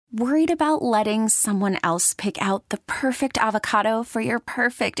Worried about letting someone else pick out the perfect avocado for your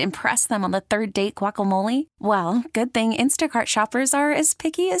perfect impress them on the third date guacamole? Well, good thing Instacart shoppers are as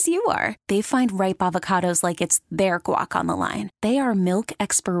picky as you are. They find ripe avocados like it's their guac on the line. They are milk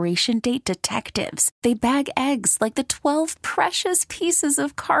expiration date detectives. They bag eggs like the 12 precious pieces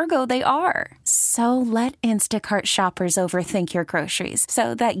of cargo they are. So let Instacart shoppers overthink your groceries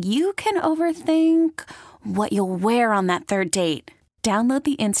so that you can overthink what you'll wear on that third date. Download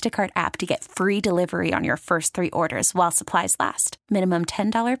the Instacart app to get free delivery on your first 3 orders while supplies last. Minimum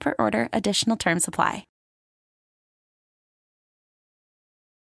 $10 per order. Additional terms apply.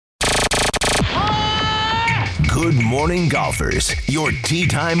 Good morning, golfers. Your tee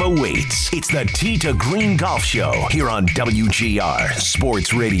time awaits. It's the Tee to Green Golf Show here on WGR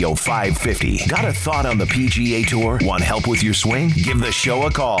Sports Radio 550. Got a thought on the PGA Tour? Want help with your swing? Give the show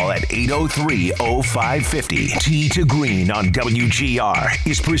a call at 803-0550. Tee to Green on WGR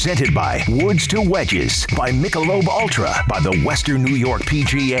is presented by Woods to Wedges, by Michelob Ultra, by the Western New York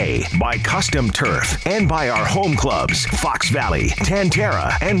PGA, by Custom Turf, and by our home clubs, Fox Valley,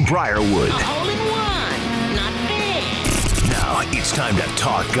 Tantera, and Briarwood. Now it's time to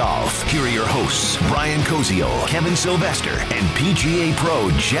talk golf. Here are your hosts, Brian Koziol, Kevin Sylvester, and PGA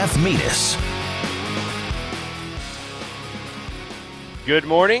Pro Jeff Metis. Good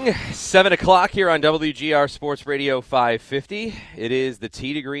morning. 7 o'clock here on WGR Sports Radio 550. It is the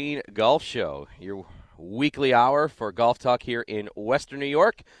Tee to Green Golf Show, your weekly hour for golf talk here in Western New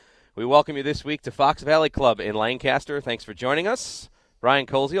York. We welcome you this week to Fox Valley Club in Lancaster. Thanks for joining us. Brian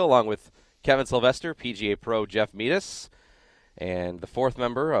Koziol along with Kevin Sylvester, PGA Pro Jeff Metis. And the fourth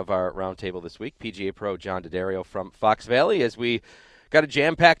member of our roundtable this week, PGA Pro John D'Addario from Fox Valley, as we got a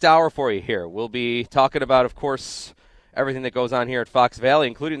jam-packed hour for you here. We'll be talking about, of course, everything that goes on here at Fox Valley,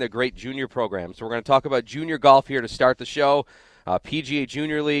 including the great junior program. So we're going to talk about junior golf here to start the show. PGA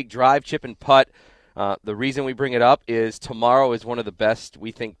Junior League, drive, chip, and putt. The reason we bring it up is tomorrow is one of the best,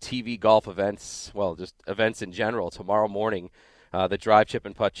 we think, TV golf events, well, just events in general. Tomorrow morning, the drive, chip,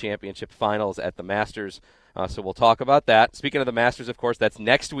 and putt championship finals at the Masters. So we'll talk about that. Speaking of the Masters, of course, that's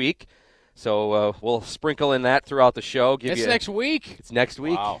next week. So we'll sprinkle in that throughout the show. It's next week. It's next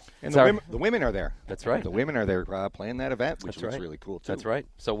week. Wow. And the women are there. That's right. The women are there playing that event, which is really cool, too. That's right.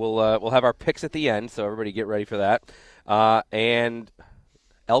 So we'll have our picks at the end, so everybody get ready for that. And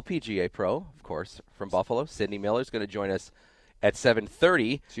LPGA Pro, of course, from Buffalo, Sydney Miller is going to join us at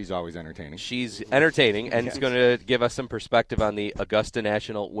 7:30. She's always entertaining. She's entertaining, and is going to give us some perspective on the Augusta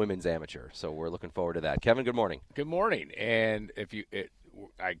National Women's Amateur. So we're looking forward to that. Kevin, good morning. Good morning. And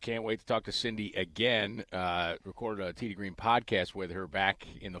I can't wait to talk to Cindy again. Recorded a Tee to Green podcast with her back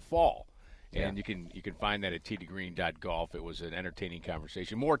in the fall. And you can find that at ttogreen.golf. It was an entertaining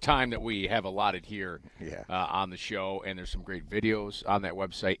conversation. More time that we have allotted here on the show, and there's some great videos on that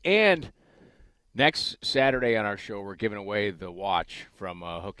website. And next Saturday on our show, we're giving away the watch from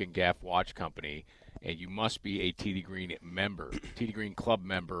Hook and Gaff Watch Company, and you must be a Tee to Green member, Tee to Green Club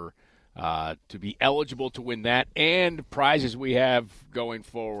member, to be eligible to win that and prizes we have going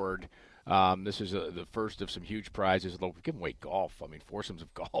forward. This is the first of some huge prizes. Although we give away golf. I mean, foursomes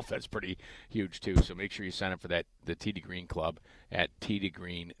of golf, that's pretty huge too. So make sure you sign up for that, the Tee to Green Club at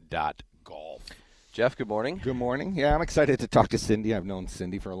ttogreen.golf. Jeff, good morning. Good morning. Yeah, I'm excited to talk to Cindy. I've known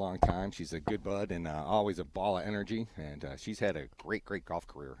Cindy for a long time. She's a good bud and always a ball of energy. And she's had a great golf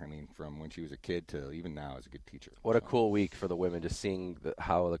career. I mean, from when she was a kid to even now as a good teacher. What a cool week for the women, just seeing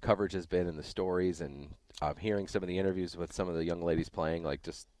how the coverage has been and the stories, and hearing some of the interviews with some of the young ladies playing. Like,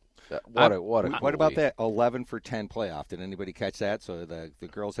 just what a cool What about week. That 11 for 10 playoff? Did anybody catch that? So the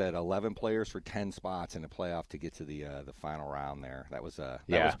girls had 11 players for 10 spots in the playoff to get to the final round there. That was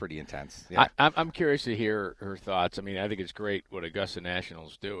pretty intense. Yeah. I'm curious to hear her thoughts. I mean, I think it's great what Augusta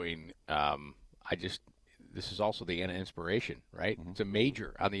National's doing. This is also the inspiration, right? Mm-hmm. It's a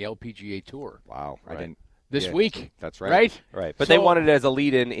major on the LPGA Tour. Wow. Right. This week. That's right. Right. But they wanted it as a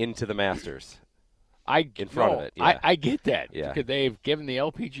lead-in into the Masters. In front of it. Yeah. I get that. Yeah. Because they've given the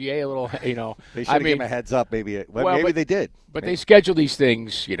LPGA a little, They should have given a heads up. Maybe they did. But they schedule these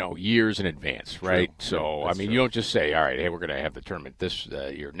things, years in advance, right? True. So, That's you don't just say, all right, hey, we're going to have the tournament this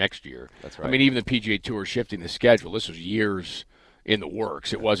year, next year. That's right. I mean, even the PGA Tour shifting the schedule, this was years in the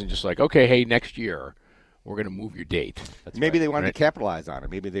works. It wasn't just like, okay, hey, next year we're going to move your date. Maybe they wanted to capitalize on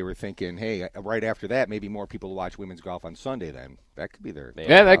it. Maybe they were thinking, hey, right after that, maybe more people will watch women's golf on Sunday then. That could be their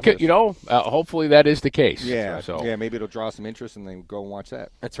that could, hopefully that is the case. Yeah, so. Yeah, maybe it'll draw some interest and they go and watch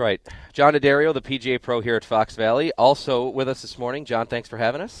that. That's right. John D'Addario, the PGA Pro here at Fox Valley, also with us this morning. John, thanks for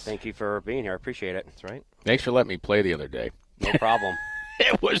having us. Thank you for being here. I appreciate it. That's right. Thanks for letting me play the other day. No problem.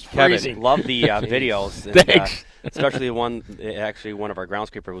 It was Kevin, freezing. Love the videos. And, Thanks. especially one of our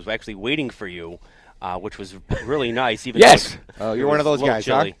groundskeeper was actually waiting for you, which was really nice. Even Yes. though You're one of those a little guys,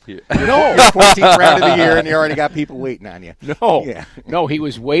 chilly. huh? No. 14th round of the year, and you already got people waiting on you. No, Yeah. no, he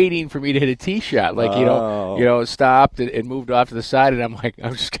was waiting for me to hit a tee shot. Like, Oh. stopped and moved off to the side, and I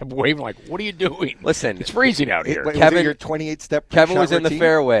just kept waving like, what are you doing? Listen, It's freezing out here. Wait, was Kevin- it your 28-step Kevin shot was in the routine?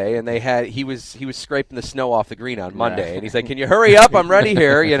 fairway, and he was scraping the snow off the green on Monday, and he's like, "Can you hurry up? I'm ready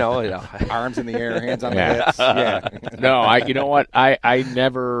here." Arms in the air, hands on Yeah. the hips. Yeah. No, you know what? I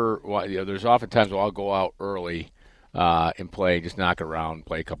never. Well, there's oftentimes I'll go out early and play, just knock around,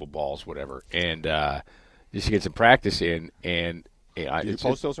 play a couple balls, whatever, and just to get some practice in. And Did you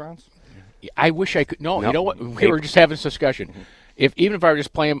post those rounds? I wish I could. No, No. you know what? We were just having this discussion. Even if I were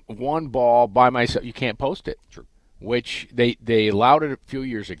just playing one ball by myself, you can't post it. True. Which they allowed it a few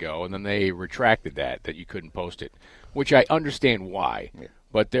years ago, and then they retracted that you couldn't post it. Which I understand why. Yeah.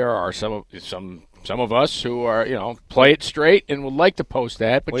 But there are some of us who are play it straight and would like to post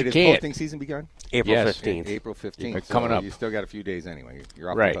that, but Wait, you has can't. posting season begun? April Yes. 15th. April 15th. It's coming so up. You still got a few days anyway.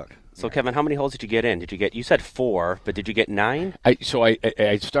 You're off Right. the hook. So, Kevin, how many holes did you get in? You said 4, but did you get 9? I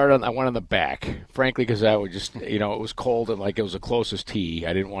started on. I went on the back, frankly, because I would just it was cold and like it was the closest tee.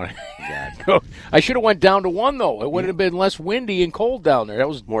 I didn't want to go. I should have went down to 1 though. It would have been less windy and cold down there. That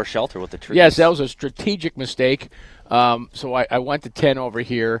was More shelter with the trees. yes, that was a strategic mistake. So I went to 10 over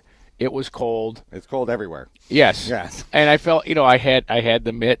here. It was cold. It's cold everywhere. Yes. Yes. And I felt I had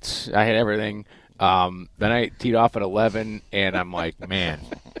the mitts. I had everything. Then I teed off at 11, and I'm like, man,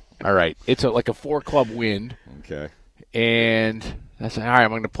 all right. It's like a 4-club wind. Okay. And I said, all right, I'm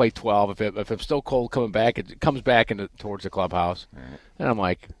going to play 12. If it's still cold coming back, it comes back towards the clubhouse. Right. And I'm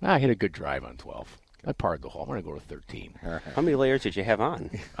like, I hit a good drive on 12. I parred the hole. I'm going to go to 13. All right. How many layers did you have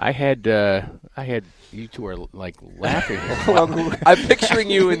on? I had you two are like laughing. I'm picturing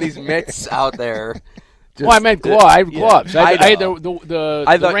you in these mitts out there. Well, I meant gloves. I have gloves. I I had know. the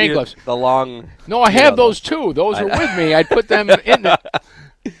I thought rain you- gloves. the long. No, I have those too. Those are with me. I'd put them in.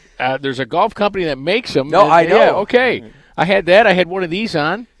 There's a golf company that makes them. No, I know. Yeah, okay. I had that. I had one of these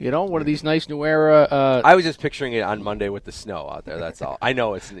on. One of these nice New Era. I was just picturing it on Monday with the snow out there. That's all. I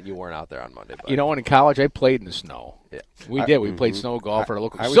know you weren't out there on Monday. But. when in college I played in the snow. Yeah. We did. We played snow golf at a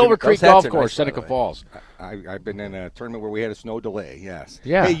local I was Silver in- Creek those hats Golf are Course, nice, by the Seneca way. Falls. I've been in a tournament where we had a snow delay. Yes.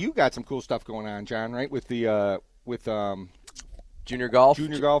 Yeah. Hey, you got some cool stuff going on, John. Right with the junior golf.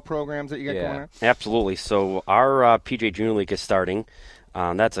 junior golf programs that you got going on. Absolutely. So our PJ Junior League is starting.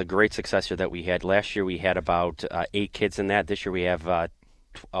 That's a great success here that we had. Last year we had about 8 kids in that. This year we have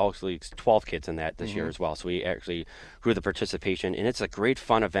actually 12 kids in that this year as well. So we actually grew the participation, and it's a great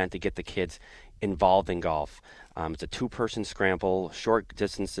fun event to get the kids involved in golf. It's a 2-person scramble, short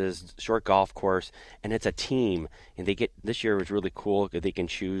distances, short golf course, and it's a team. And this year was really cool. They can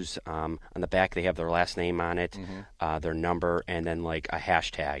choose on the back. They have their last name on it, their number, and then like a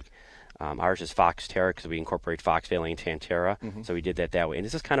hashtag. Ours is Fox Terra because we incorporate Fox Valley and Tantera, so we did that way. And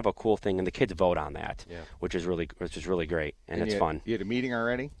this is kind of a cool thing, and the kids vote on that, which is really great, and it's fun. You had a meeting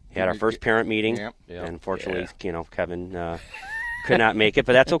already? We had our first parent meeting, Yeah. Yeah. and unfortunately, Kevin could not make it,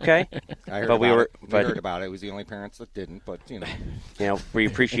 but that's okay. I heard But we about were- it. but- heard about it. It was the only parents that didn't, but We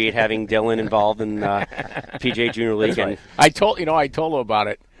appreciate having Dylan involved in PJ Junior League, and I told him about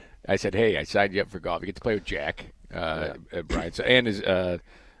it. I said, hey, I signed you up for golf. You get to play with Jack, Brian, and his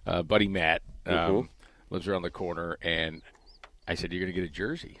buddy Matt lives around the corner. And I said, you're going to get a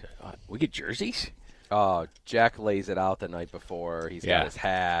jersey. We get jerseys? Oh, Jack lays it out the night before. He's Yeah. got his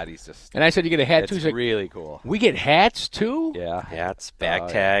hat. He's just. And I said, you get a hat too? It's He's like, really cool. we get hats too? Yeah. hats, bag Oh,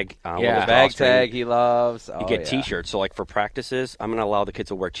 yeah. tag. Yeah. with the Bag drawstring. tag he loves. You Oh, get yeah. T-shirts. So, like for practices, I'm going to allow the kids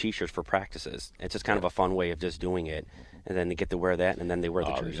to wear T-shirts for practices. It's just kind of a fun way of just doing it, and then they get to wear that, and then they wear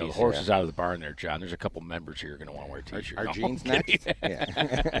the The jerseys. horse is out of the barn there, John. There's a couple members here going to want to wear T-shirts. our No, jeans I'm kidding. next.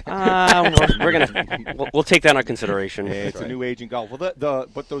 Yeah. We're gonna we'll take that under consideration. It's a new age in golf. Well,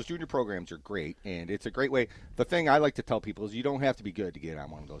 but those junior programs are great, and it's a great way. The thing I like to tell people is you don't have to be good to get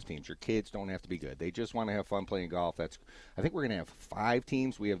on one of those teams. Your kids don't have to be good. They just want to have fun playing golf. I think we're going to have 5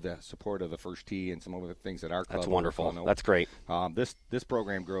 teams. We have the support of the First Tee and some other things at our club. That's we're wonderful. fun. That's great. This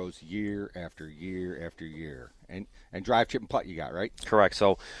program grows year after year after year. And drive, chip, and putt you got, right? Correct.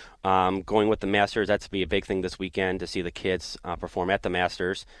 So, going with the Masters, that's to be a big thing this weekend to see the kids perform at the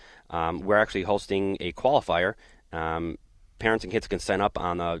Masters. We're actually hosting a qualifier. Parents and kids can sign up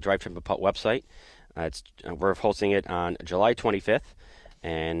on the Drive, Trip, and Putt website. We're hosting it on July 25th.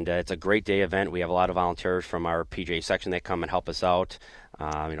 And it's a great day event. We have a lot of volunteers from our PGA section that come and help us out.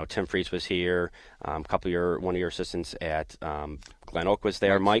 Tim Freese was here. One of your assistants at Glen Oak was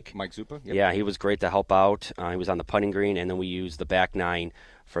there. Mike Zupa. Yep. Yeah, he was great to help out. He was on the putting green, and then we used the back nine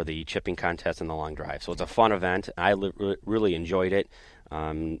for the chipping contest and the long drive. So it's a fun event. I really enjoyed it,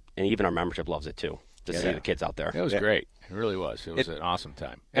 and even our membership loves it too. To see the kids out there. It was great. It really was. It was an awesome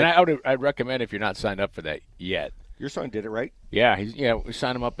time. And I'd recommend if you're not signed up for that yet. Your son did it, right? Yeah, we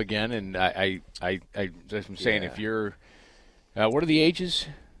signed him up again, and I'm saying if you're, what are the ages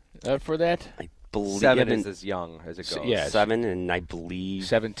for that? I believe 7 is as young as it goes. Yeah, 7, and I believe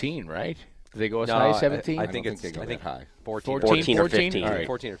 17, right? Do they go as high as 17? I think they go that high. 14 or 15. All right.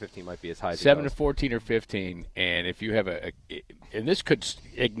 14 or 15 might be as high as 7 it to goes. 14 or 15, and if you have and this could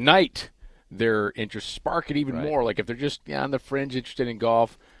ignite their interest, spark it even more. Like if they're just on the fringe interested in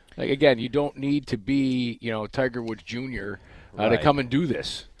golf, like again, you don't need to be Tiger Woods Jr. To come and do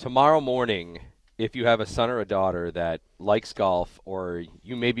this. Tomorrow morning, if you have a son or a daughter that likes golf, or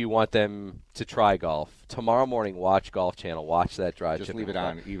you maybe want them to try golf, tomorrow morning watch Golf Channel, watch that drive. Just leave it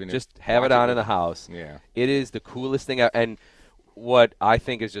on, just have it on in the house. Yeah, it is the coolest thing. And what I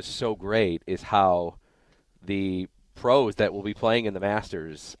think is just so great is how the pros that will be playing in the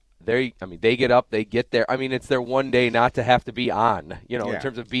Masters. They get up, they get there. I mean, it's their one day not to have to be on, in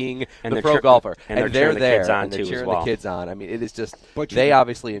terms of being the pro golfer. And they're there, and they're cheering the kids on. I mean, it is just, but they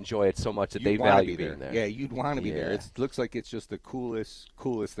obviously enjoy it so much that they value being there. Yeah, you'd want to be there. It looks like it's just the coolest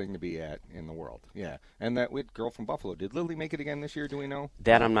thing to be at in the world. Yeah, and that girl from Buffalo, did Lily make it again this year? Do we know?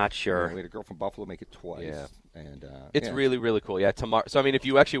 That I'm not sure. Yeah, we had a girl from Buffalo make it twice. Yeah, and it's really, really cool. Yeah, tomorrow. So I mean, if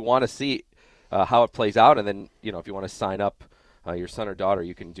you actually want to see how it plays out, and then if you want to sign up. Your son or daughter,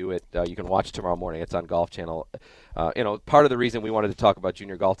 you can do it. You can watch tomorrow morning. It's on Golf Channel. Part of the reason we wanted to talk about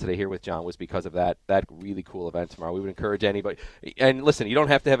junior golf today here with John was because of that really cool event tomorrow. We would encourage anybody. And listen, you don't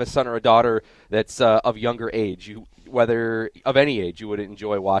have to have a son or a daughter that's of younger age. Whether of any age, you would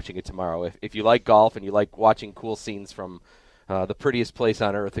enjoy watching it tomorrow. If you like golf and you like watching cool scenes from the prettiest place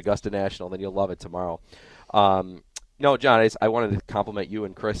on earth, Augusta National, then you'll love it tomorrow. No, John, I wanted to compliment you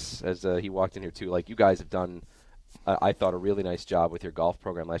and Chris as he walked in here too. Like, you guys have done. I thought a really nice job with your golf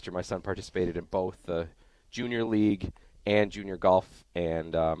program last year. My son participated in both the junior league and junior golf,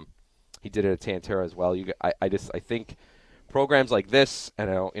 and he did it at Tantera as well. I think programs like this,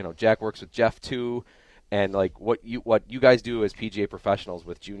 and Jack works with Jeff too, and like what you guys do as PGA professionals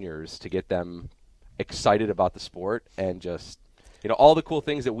with juniors to get them excited about the sport, and just all the cool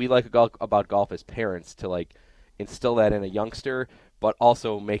things that we like about golf as parents, to like instill that in a youngster. But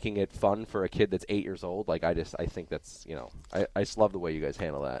also making it fun for a kid that's 8 years old. Like, I think that's, I just love the way you guys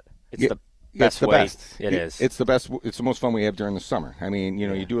handle that. It's the best way. It is. It's the best. It's the most fun we have during the summer. I mean,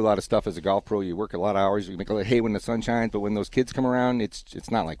 you do a lot of stuff as a golf pro. You work a lot of hours. You make a lot of hay when the sun shines. But when those kids come around,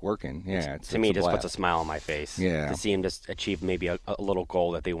 it's not like working. Yeah, to me, it just puts a smile on my face. Yeah. To see them just achieve maybe a little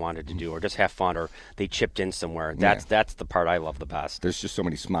goal that they wanted to do, or just have fun, or they chipped in somewhere. That's the part I love the best. There's just so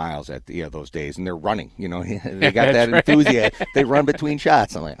many smiles at those days, and they're running. They got that enthusiasm. They run between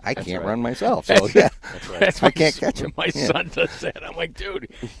shots. I'm like, I can't run myself. So yeah, that's I can't catch him. My son does that. I'm like, dude,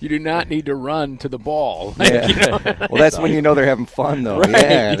 you do not need to run to the ball. Yeah. Well, that's when they're having fun, thoh. Right.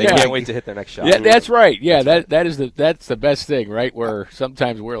 Yeah, they can't wait to hit their next shot. Yeah, that's right. Yeah, that's the best thing, right? Where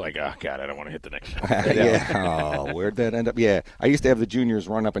sometimes we're like, oh God, I don't want to hit the next shot. Yeah. Oh, where'd that end up? Yeah, I used to have the juniors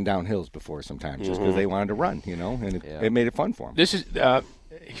run up and down hills before sometimes, just because they wanted to run, and it made it fun for them. This is,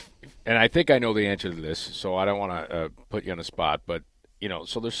 and I think I know the answer to this, so I don't want to put you on the spot, but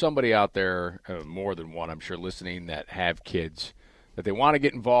so there's somebody out there, more than one, I'm sure, listening, that have kids that they want to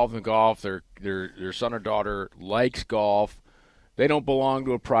get involved in golf. Their son or daughter likes golf. They don't belong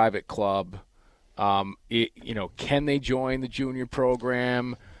to a private club. Can they join the junior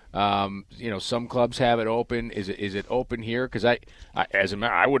program? Some clubs have it open. Is it open here? Because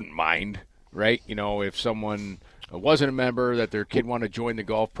I wouldn't mind, right? If someone wasn't a member, that their kid wanted to join the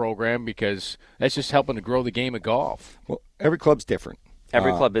golf program, because that's just helping to grow the game of golf. Well, every club's different.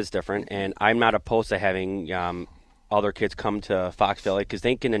 Every club is different, and I'm not opposed to having other kids come to Fox Valley, because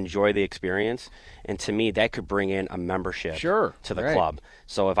they can enjoy the experience, and to me that could bring in a membership to the club.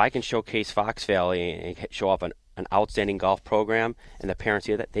 So if I can showcase Fox Valley and show off an outstanding golf program, and the parents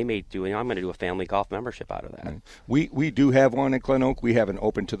hear that, they may do, I'm going to do a family golf membership out of that. We do have one at Glen Oak. We have an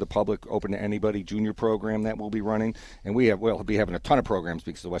open to the public, open to anybody junior program that we'll be running, and we'll be having a ton of programs,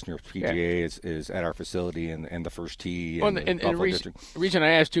 because the Western Europe PGA is at our facility, and the First Tee and the reason I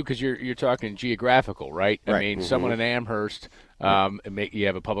asked too, because you're talking geographical, right? I mean, someone in Amherst, you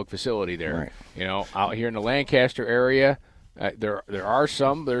have a public facility there. Right. Out here in the Lancaster area, There are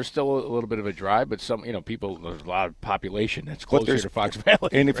some. There's still a little bit of a drive, but some, people. There's a lot of population that's closer to Fox Valley.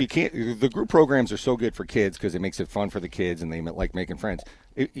 And if you can't, the group programs are so good for kids because it makes it fun for the kids and they like making friends.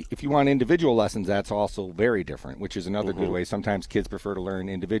 If you want individual lessons, that's also very different, which is another good way. Sometimes kids prefer to learn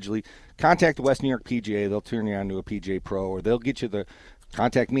individually. Contact the West New York PGA. They'll turn you on to a PGA Pro, or they'll get you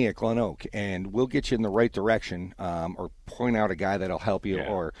contact me at Glen Oak, and we'll get you in the right direction, or point out a guy that'll help you,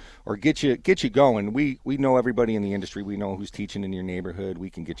 or get you going. We know everybody in the industry. We know who's teaching in your neighborhood. We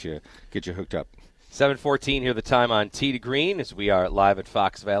can get you hooked up. 7:14 here, the time on Tee to Green, as we are live at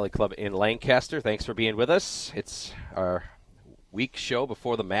Fox Valley Club in Lancaster. Thanks for being with us. It's our week show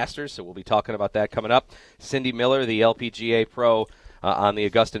before the Masters, so we'll be talking about that coming up. Cindy Miller, the LPGA Pro on the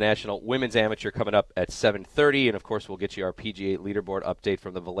Augusta National Women's Amateur, coming up at 7:30, and of course we'll get you our PGA leaderboard update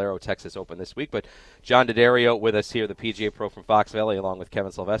from the Valero Texas Open this week. But John D'Addario with us here, the PGA Pro from Fox Valley, along with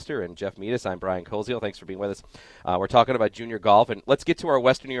Kevin Sylvester and Jeff Meadis. I'm Brian Koziel. Thanks for being with us. We're talking about junior golf, and let's get to our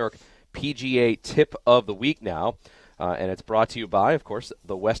Western New York PGA tip of the week now, and it's brought to you by, of course,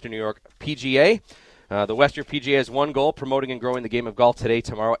 the Western New York PGA. The Western PGA has one goal: promoting and growing the game of golf today,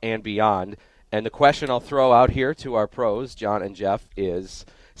 tomorrow, and beyond. And the question I'll throw out here to our pros, John and Jeff, is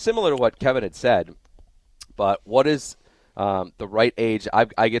similar to what Kevin had said, but what is the right age?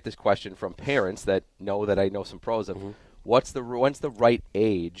 I get this question from parents that know that I know some pros of. When's the right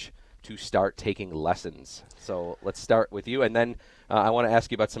age to start taking lessons? So let's start with you, and then I want to ask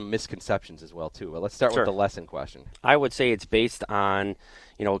you about some misconceptions as well, too. But let's start with the lesson question. I would say it's based on,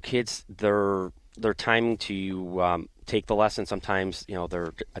 kids, their timing to take the lesson. Sometimes,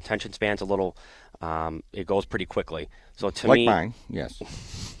 their attention span's a little, it goes pretty quickly. So to me, like mine, yes.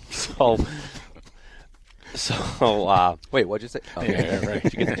 Wait, what'd you say? Oh, yeah, right.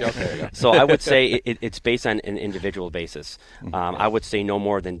 Did you get the joke? There you go. So I would say it's based on an individual basis. I would say no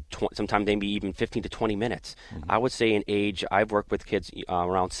more than sometimes maybe even 15 to 20 minutes. I would say an age, I've worked with kids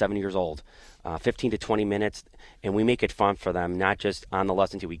around 7 years old, 15 to 20 minutes, and we make it fun for them, not just on the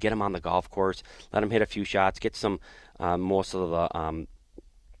lesson tee. We get them on the golf course, let them hit a few shots, get some most of the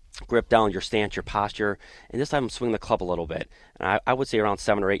grip down, your stance, your posture, and just have them swing the club a little bit. And I would say around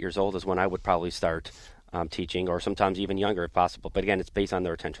 7 or 8 years old is when I would probably start teaching, or sometimes even younger if possible. But again, it's based on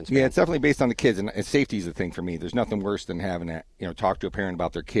their attention span. Yeah, it's definitely based on the kids, and safety is the thing for me. There's nothing worse than having to, talk to a parent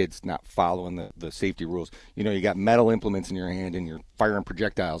about their kids not following the safety rules. You got metal implements in your hand and you're firing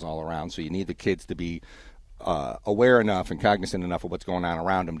projectiles all around, so you need the kids to be aware enough and cognizant enough of what's going on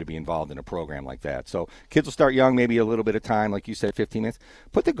around them to be involved in a program like that. So kids will start young, maybe a little bit of time, like you said, 15 minutes.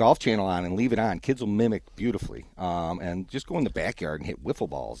 Put the golf channel on and leave it on. Kids will mimic beautifully. And just go in the backyard and hit wiffle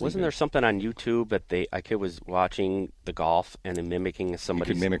balls. Wasn't there something on YouTube that a kid was watching the golf and then mimicking somebody's?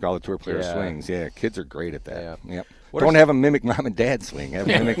 You can mimic all the tour player swings. Yeah, kids are great at that. Yeah. Yep. Don't have them mimic mom and dad's swing. Have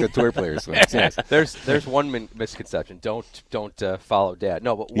them mimic the tour players' swings. Yes. There's one misconception. Don't follow dad.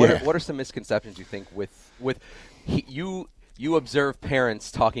 No, but what are some misconceptions you think with you observe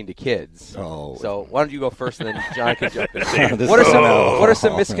parents talking to kids? Oh. So why don't you go first, and then John can jump in. What are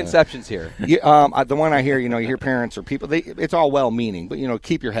some misconceptions here? The one I hear, you hear parents or people. It's all well-meaning, but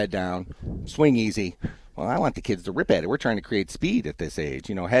keep your head down, swing easy. Well, I want the kids to rip at it. We're trying to create speed at this age.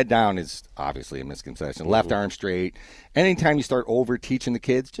 Head down is obviously a misconception. Left arm straight. Anytime you start over teaching the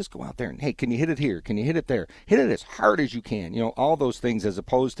kids, just go out there and, hey, can you hit it here? Can you hit it there? Hit it as hard as you can. All those things, as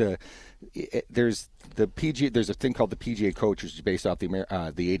opposed to there's the PGA. There's a thing called the PGA coach, which is based off the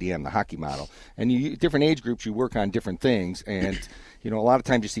ADM, the hockey model. And different age groups, you work on different things. And a lot of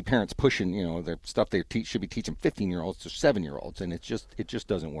times you see parents pushing, the stuff they should be teaching 15-year-olds to 7-year-olds, and it just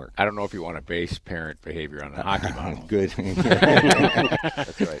doesn't work. I don't know if you want to base parent behavior on a hockey model. Good.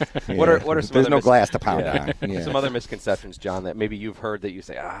 That's right. Yeah. What are some? There's no glass to pound on. Yeah. Some other misconceptions, John, that maybe you've heard that you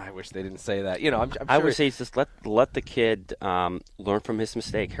say, I wish they didn't say that. I'm sure. I would say just let the kid learn from his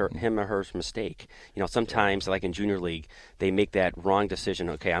mistake, him or her mistake. Sometimes, like in junior league, they make that wrong decision.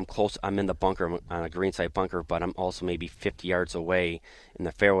 Okay, I'm close. I'm in the bunker, on a greenside bunker, but I'm also maybe 50 yards away in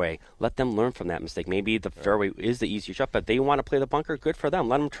the fairway. Let them learn from that mistake. Maybe the fairway is the easier shot, but they want to play the bunker. Good for them.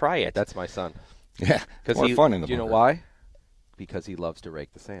 Let them try it. That's my son. Yeah, more fun in the bunker. Do you know why? Because he loves to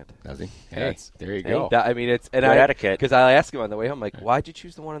rake the sand. Does he? Hey, there you go. It's etiquette. Because I ask him on the way home, like, why'd you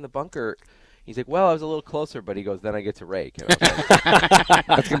choose the one in the bunker? He's like, well, I was a little closer, but he goes, then I get to rake. That's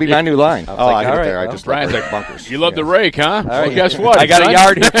going to be my new line. I hit it there. I just Brian's like bunkers. You love the rake, huh? All right. Well, guess what? I got a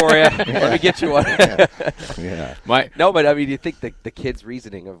yard here for you. Let me get you one. Yeah. But you think the kid's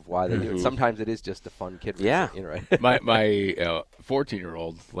reasoning of why they do it. Sometimes it is just a fun kid reason. Right? My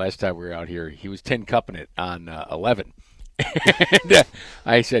 14-year-old, last time we were out here, he was 10 cupping it on 11. And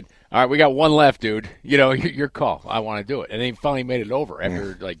I said, all right, we got one left, dude. Your call. I want to do it. And then he finally made it over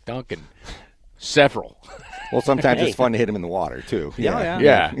after dunking several. Well, sometimes it's fun to hit them in the water, too.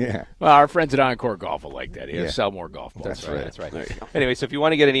 Yeah. Well, our friends at Encore Golf will like that. They sell more golf balls. That's right. Anyway, so if you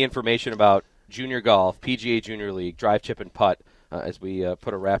want to get any information about junior golf, PGA Junior League, drive, chip, and putt, as we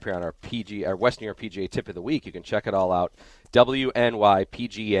put a wrap here on our West New York PGA Tip of the Week, you can check it all out,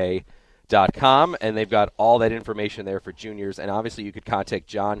 WNYPGA.com, and they've got all that information there for juniors. And obviously, you could contact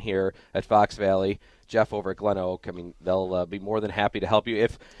John here at Fox Valley, Jeff over at Glen Oak. I mean, they'll be more than happy to help you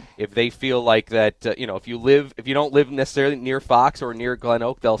if they feel like that. If you don't live necessarily near Fox or near Glen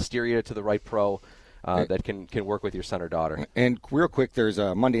Oak, they'll steer you to the right pro that can work with your son or daughter. And real quick, there's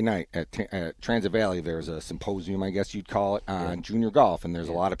a Monday night at Transit Valley. There's a symposium, I guess you'd call it, on junior golf, and there's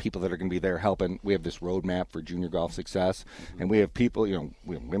a lot of people that are going to be there helping. We have this roadmap for junior golf success, and we have people. We have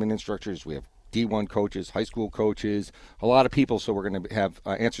women instructors, we have D1 coaches, high school coaches, a lot of people. So we're going to have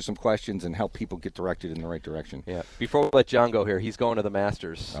answer some questions and help people get directed in the right direction. Yeah. Before we let John go here, he's going to the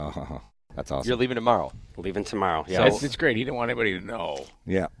Masters. That's awesome. You're leaving tomorrow. Leaving tomorrow. Yeah. So it's great. He didn't want anybody to know.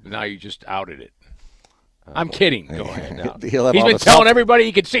 Yeah. Now you just outed it. I'm kidding. Go ahead. No. He's been telling everybody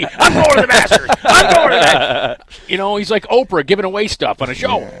he can see, I'm going to the Masters. I'm going to that. He's like Oprah giving away stuff on a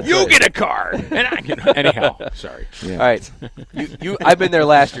show. You get a car. And anyhow, sorry. Yeah. All right. I've been there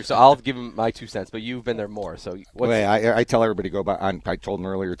last year, so I'll give him my 2 cents, but you've been there more. So I tell everybody I told him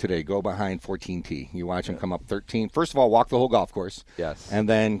earlier today, go behind 14T. You watch him come up 13. First of all, walk the whole golf course. Yes. And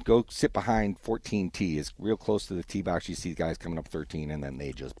then go sit behind 14T. It's real close to the tee box. You see guys coming up 13, and then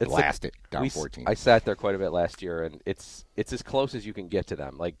they just blast it down 14. I sat there quite a bit last year, and it's as close as you can get to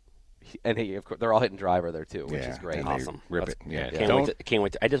them. Of course, they're all hitting driver there too, which is great. Awesome. Rip it. Yeah. Can't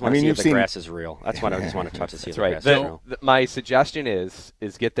wait. I just want to see if the grass is real. That's what I just want to touch to see if the grass is real. My suggestion is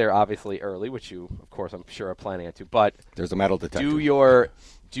get there obviously early, which you, of course, I'm sure are planning to. But there's a metal detector.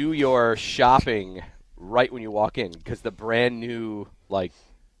 Do your shopping right when you walk in, because the brand new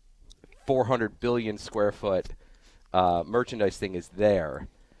 400 billion square foot merchandise thing is there,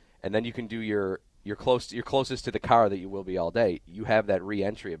 and then you can do you're closest to the car that you will be all day. You have that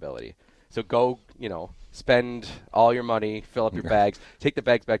re-entry ability. So go, spend all your money, fill up your bags, take the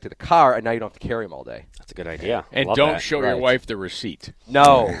bags back to the car, and now you don't have to carry them all day. That's a good idea. And don't show your wife the receipt.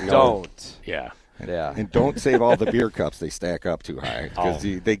 No, don't. Yeah. Yeah. And don't save all the beer cups. They stack up too high because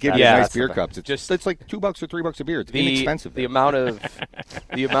they give you nice beer cups. It's like $2 or $3 a beer. It's inexpensive. The amount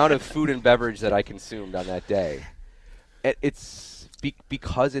of food and beverage that I consumed on that day, it's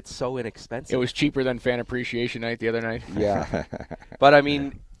because it's so inexpensive. It was cheaper than Fan Appreciation Night the other night. Yeah. But I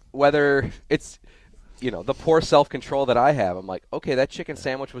mean, whether it's the poor self-control that I have, I'm like, okay, that chicken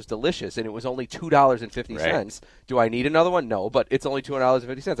sandwich was delicious, and it was only $2.50. Right. Do I need another one? No, but it's only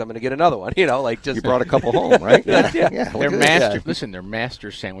 $2.50. I'm going to get another one. You brought a couple home, right? Yeah. They're master. Listen, they're master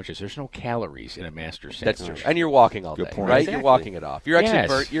sandwiches. There's no calories in a master sandwich. That's true. And you're walking all day, right? Exactly. You're walking it off. You're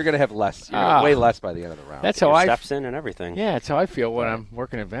actually you're going to have less. Way less by the end of the round. That's how steps in and everything. Yeah, that's how I feel when I'm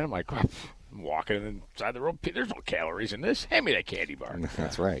working an event. I'm like, I'm walking inside the road. There's no calories in this. Hand me that candy bar.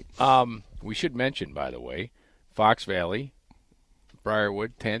 That's right. We should mention, by the way, Fox Valley,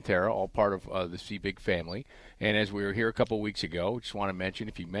 Briarwood, Tantera, all part of the C Big family. And as we were here a couple weeks ago, just want to mention,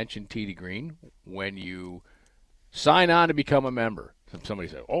 if you mention Tee to Green, when you sign on to become a member, somebody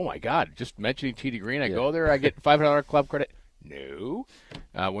said, oh, my God, just mentioning Tee to Green, I go there, I get $500 club credit. No.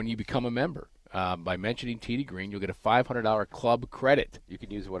 When you become a member, by mentioning Tee to Green, you'll get a $500 club credit. You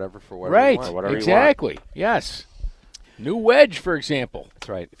can use whatever for whatever you want. Right, exactly. Yes. New wedge, for example. That's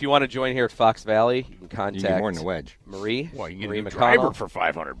right. If you want to join here at Fox Valley, you can contact you get more than a wedge. Marie. Well, you can Marie get a McConnell. driver for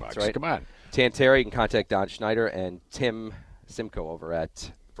 $500. Right. Come on. Tantera, you can contact Don Schneider and Tim Simcoe over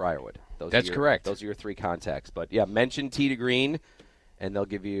at Briarwood. That's correct. Those are your three contacts. But, yeah, mention Tee to Green, and they'll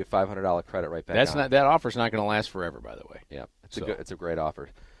give you a $500 credit right back. That offer's not going to last forever, by the way. Yeah, it's a great offer.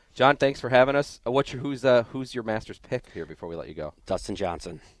 John, thanks for having us. Who's your Masters pick here before we let you go? Dustin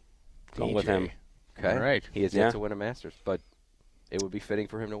Johnson. Going DJ. with him. Okay. All right. He has yet to win a Masters, but it would be fitting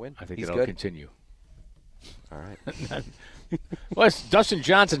for him to win. I think He's it'll good. continue. All right. Well, Dustin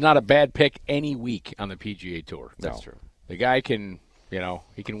Johnson's not a bad pick any week on the PGA Tour. That's true. The guy can,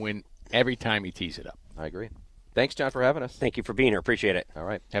 he can win every time he tees it up. I agree. Thanks, John, for having us. Thank you for being here. Appreciate it. All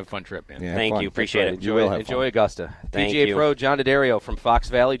right. Have a fun trip, man. Yeah, Thank you. Appreciate it. Enjoy Augusta. Thank PGA you. Pro John D'Addario from Fox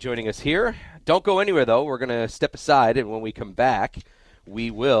Valley joining us here. Don't go anywhere, though. We're going to step aside, and when we come back, we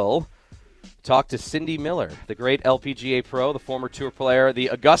will talk to Cindy Miller, the great LPGA pro, the former tour player. The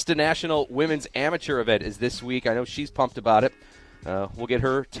Augusta National Women's Amateur event is this week. I know she's pumped about it. We'll get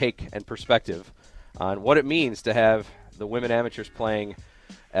her take and perspective on what it means to have the women amateurs playing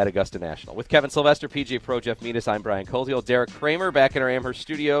at Augusta National. With Kevin Sylvester, PGA Pro Jeff Meadis, I'm Brian Koziel. Derek Kramer back in our Amherst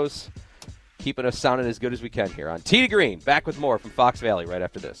studios, keeping us sounding as good as we can here on Tee to Green. Back with more from Fox Valley right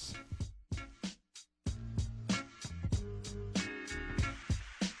after this.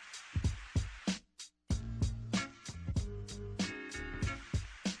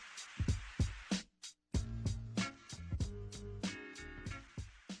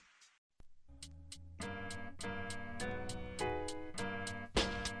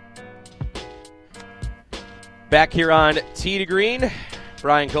 Back here on Tee to Green,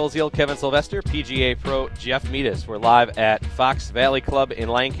 Brian Koziel, Kevin Sylvester, PGA Pro Jeff Metis. We're live at Fox Valley Club in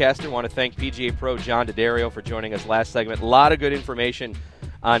Lancaster. Want to thank PGA Pro John D'Addario for joining us last segment. A lot of good information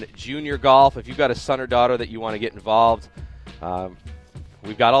on junior golf. If you've got a son or daughter that you want to get involved,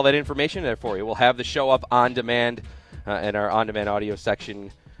 we've got all that information there for you. We'll have the show up on demand in our on-demand audio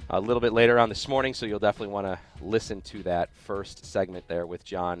section a little bit later on this morning, so you'll definitely want to listen to that first segment there with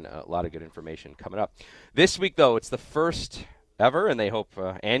John. A lot of good information coming up. This week, though, it's the first ever, and they hope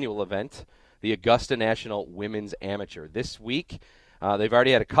annual event, the Augusta National Women's Amateur. This week, they've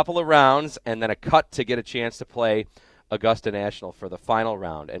already had a couple of rounds and then a cut to get a chance to play Augusta National for the final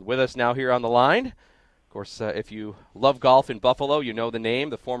round. And with us now here on the line, of course, if you love golf in Buffalo, you know the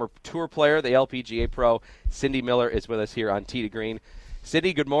name. The former tour player, the LPGA Pro, Cindy Miller, is with us here on Tee to Green.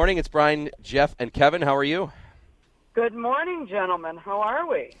 Cindy, good morning. It's Brian, Jeff, and Kevin. How are you? Good morning, gentlemen. How are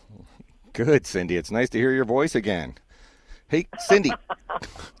we? Good, Cindy. It's nice to hear your voice again. Hey, Cindy.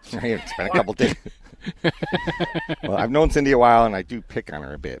 It's been a couple days. Well, I've known Cindy a while, and I do pick on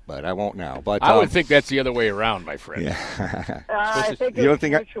her a bit, but I won't now. But I would think that's the other way around, my friend. Yeah. I think The only it's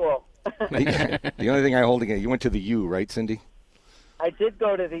thing mutual. the only thing I hold against you went to the U, right, Cindy? I did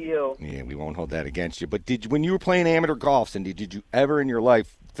go to the U. Yeah, we won't hold that against you. But when you were playing amateur golf, Cindy, did you ever in your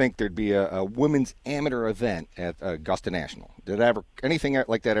life think there'd be a women's amateur event at Augusta National? Did anything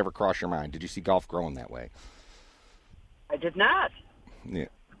like that ever cross your mind? Did you see golf growing that way? I did not. Yeah.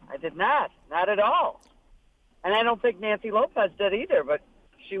 I did not. Not at all. And I don't think Nancy Lopez did either, but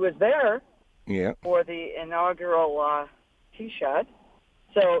she was there Yeah. for the inaugural tee shot.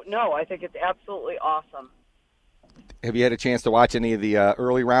 So, no, I think it's absolutely awesome. Have you had a chance to watch any of the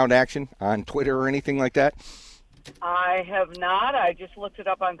early round action on Twitter or anything like that? I have not. I just looked it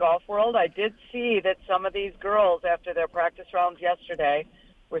up on Golf World. I did see that some of these girls, after their practice rounds yesterday,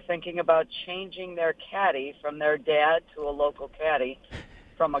 were thinking about changing their caddy from their dad to a local caddy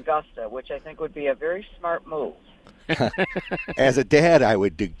from Augusta, which I think would be a very smart move. As a dad, I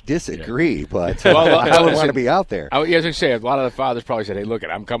would disagree, but Well, I would want to be out there. As I say, a lot of the fathers probably said, hey, look,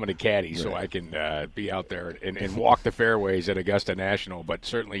 I'm coming to caddy so I can be out there and walk the fairways at Augusta National. But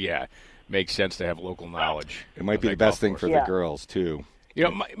certainly, yeah, makes sense to have local knowledge. It might be the best thing for the girls, too. You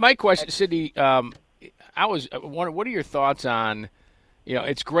know, my question, Cindy, I was wondering, what are your thoughts on,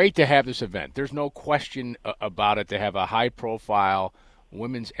 it's great to have this event. There's no question about it, to have a high-profile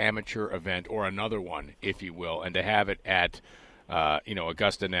women's amateur event, or another one, if you will, and to have it at,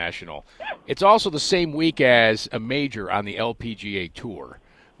 Augusta National. It's also the same week as a major on the LPGA Tour,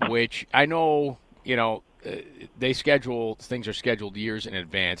 which I know, things are scheduled years in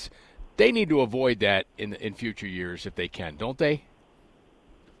advance. They need to avoid that in future years if they can, don't they?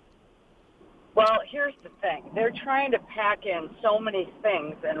 Well, here's the thing. They're trying to pack in so many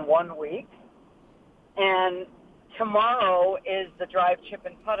things in 1 week, and tomorrow is the drive, chip,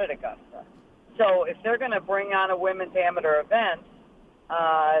 and putt at Augusta. So if they're going to bring on a women's amateur event,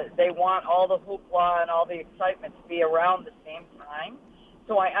 they want all the hoopla and all the excitement to be around the same time.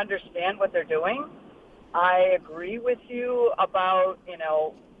 So I understand what they're doing. I agree with you about,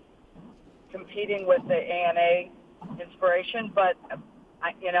 competing with the ANA inspiration, but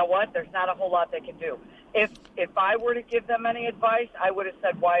you know what? There's not a whole lot they can do. If I were to give them any advice, I would have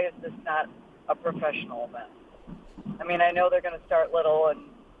said, why is this not a professional event? I mean, I know they're going to start little, and,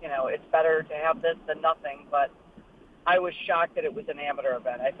 it's better to have this than nothing, but I was shocked that it was an amateur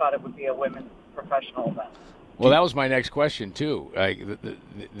event. I thought it would be a women's professional event. Well, that was my next question, too.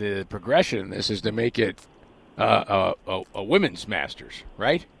 The progression in this is to make it a women's Masters,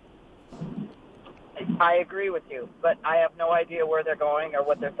 right? I agree with you, but I have no idea where they're going or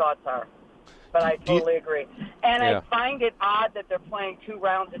what their thoughts are. But I totally agree. And I find it odd that they're playing 2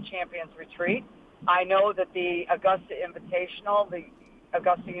 rounds of Champions Retreat. I know that the Augusta Invitational, the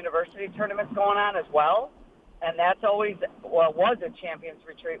Augusta University tournament's going on as well, and that's always, was a Champions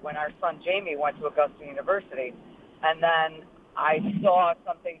Retreat when our son Jamie went to Augusta University. And then I saw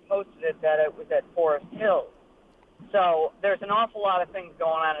something posted that it was at Forest Hills. So there's an awful lot of things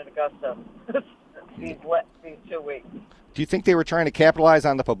going on at Augusta these 2 weeks. Do you think they were trying to capitalize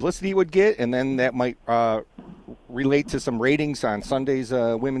on the publicity it would get, and then that might relate to some ratings on Sunday's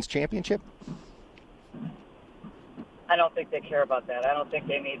Women's Championship? I don't think they care about that. I don't think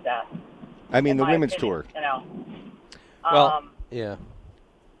they need that. I mean, the women's opinion, tour. Well, yeah.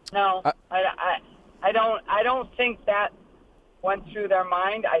 No, I don't think that went through their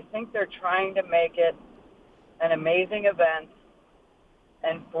mind. I think they're trying to make it an amazing event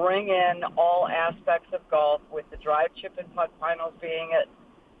and bring in all aspects of golf, with the drive, chip, and putt finals being at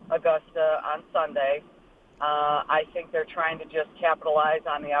Augusta on Sunday. I think they're trying to just capitalize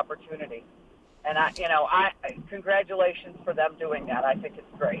on the opportunity. And congratulations for them doing that. I think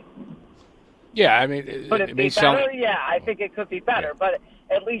it's great. Yeah, I mean, Could it be better? Yeah, I think it could be better, but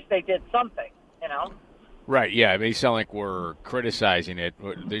at least they did something, Right, yeah. It may sound like we're criticizing it.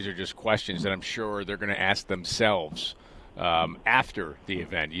 These are just questions that I'm sure they're going to ask themselves after the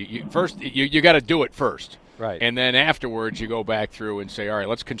event. First, you got to do it first. Right. And then afterwards, you go back through and say, all right,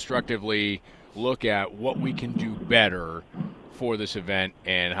 let's constructively look at what we can do better for this event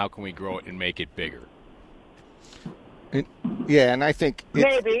and how can we grow it and make it bigger. And I think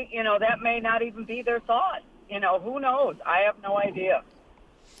maybe, that may not even be their thought. Who knows? I have no idea.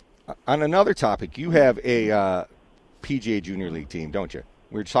 On another topic, you have a PGA Junior League team, don't you?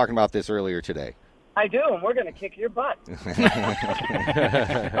 We were talking about this earlier today. I do, and we're going to kick your butt.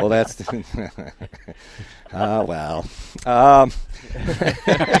 Well, that's well. I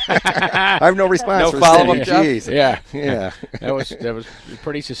have no response. No follow-up, Jeez. Yeah. That was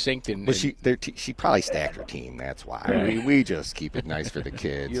pretty succinct. But she probably stacked her team. That's why we just keep it nice for the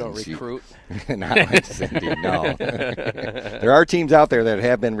kids. You don't recruit? Not like Cindy. No. There are teams out there that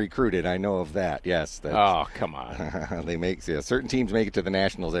have been recruited. I know of that. Yes. Oh, come on. They certain teams make it to the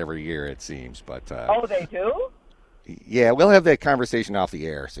Nationals every year. It seems, but. Oh, they do? Yeah, we'll have that conversation off the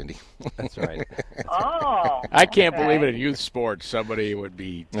air, Cindy. That's right. Oh. I can't believe it in youth sports somebody would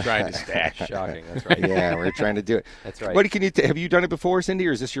be trying to stash. Shocking. That's right. Yeah, we're trying to do it. That's right. What can you have you done it before, Cindy,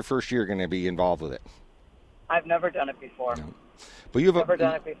 or is this your first year going to be involved with it? I've never done it before. No. But you've never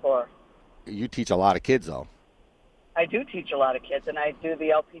done it before. You teach a lot of kids, though. I do teach a lot of kids, and I do the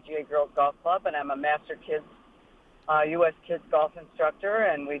LPGA Girls Golf Club, and I'm a Master Kids, U.S. Kids Golf instructor,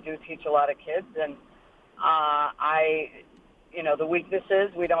 and we do teach a lot of kids, and the weakness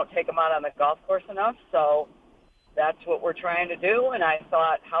is we don't take them out on the golf course enough, so that's what we're trying to do. And I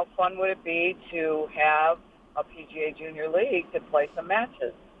thought, how fun would it be to have a PGA Junior League to play some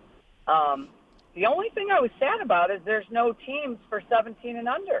matches? The only thing I was sad about is there's no teams for 17 and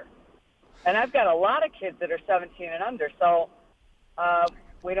under. And I've got a lot of kids that are 17 and under, so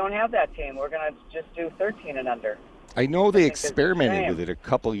we don't have that team. We're going to just do 13 and under. I know they experimented with it a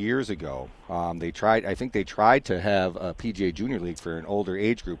couple years ago. I think they tried to have a PGA Junior League for an older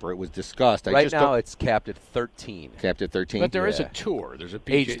age group, or it was discussed. Right now, it's capped at 13. Capped at 13. But there is a tour. There's a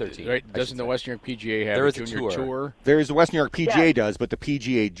PGA, age 13. Right? Doesn't the Western New York PGA have a junior tour? There is the Western New York PGA does, but the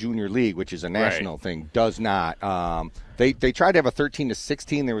PGA Junior League, which is a national thing, does not. They tried to have a 13 to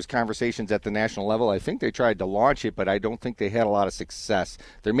 16. There was conversations at the national level. I think they tried to launch it, but I don't think they had a lot of success.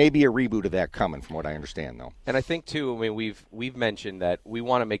 There may be a reboot of that coming, from what I understand, though. And I think too. I mean, we've mentioned that we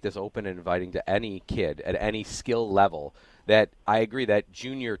want to make this open and inviting to any kid at any skill level. That I agree that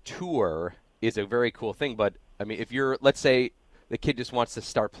junior tour is a very cool thing. But I mean, if let's say the kid just wants to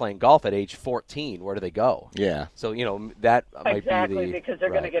start playing golf at age 14, where do they go? Yeah. So that might be because they're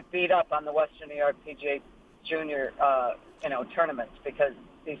going to get beat up on the Western New York PGA Junior, tournaments, because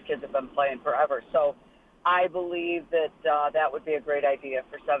these kids have been playing forever. So I believe that that would be a great idea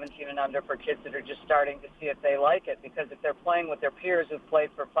for 17 and under, for kids that are just starting to see if they like it. Because if they're playing with their peers who've played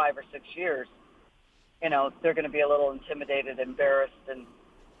for 5 or 6 years, they're going to be a little intimidated, embarrassed, and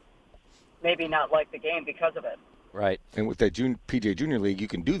maybe not like the game because of it. Right. And with that PGA Junior League, you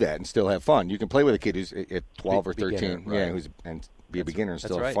can do that and still have fun. You can play with a kid who's at 12 or 13, and be a beginner and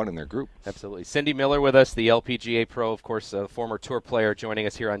still have fun in their group. Absolutely. Cindy Miller with us, the LPGA pro, of course, a former tour player, joining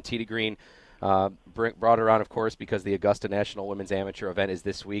us here on Tee to Green. Brought her on, of course, because the Augusta National Women's Amateur event is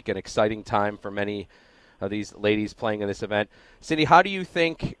this week, an exciting time for many of these ladies playing in this event. Cindy, how do you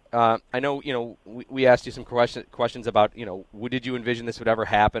think, I know, we asked you some questions about, did you envision this would ever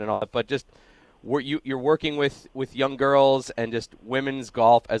happen and all that, but just you're working with young girls and just women's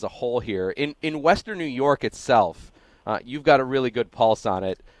golf as a whole here. In Western New York itself, you've got a really good pulse on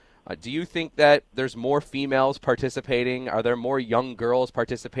it. Do you think that there's more females participating? Are there more young girls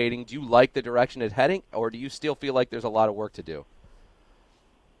participating? Do you like the direction it's heading, or do you still feel like there's a lot of work to do?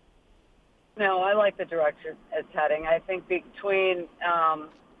 No, I like the direction it's heading. I think between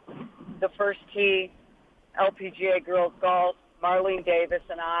the First Tee, LPGA Girls Golf, Marlene Davis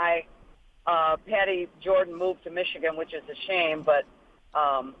and I, Patty Jordan moved to Michigan, which is a shame, but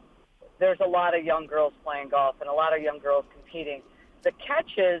there's a lot of young girls playing golf and a lot of young girls competing. The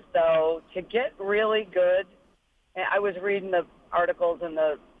catch is, though, to get really good. I was reading the articles in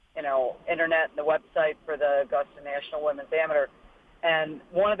the internet and the website for the Augusta National Women's Amateur, and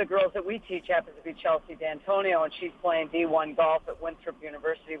one of the girls that we teach happens to be Chelsea D'Antonio, and she's playing D1 golf at Winthrop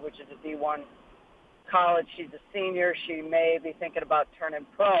University, which is a D1 college. She's a senior. She may be thinking about turning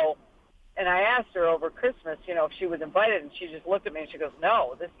pro. And I asked her over Christmas, if she was invited, and she just looked at me and she goes,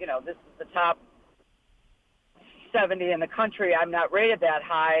 "No, this is the top 70 in the country. I'm not rated that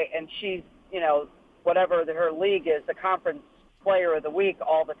high." And she's whatever her league is, the conference player of the week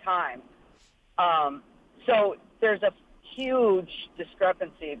all the time. So there's a huge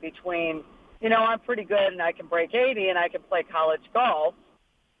discrepancy between, I'm pretty good and I can break 80 and I can play college golf,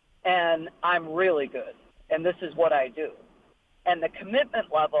 and I'm really good, and this is what I do. And the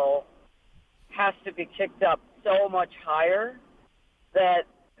commitment level has to be kicked up so much higher that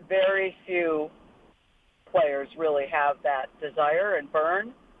very few players really have that desire and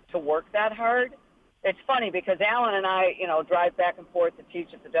burn to work that hard. It's funny because Alan and I, drive back and forth to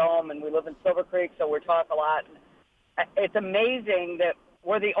teach at the Dome, and we live in Silver Creek, so we talk a lot. And it's amazing that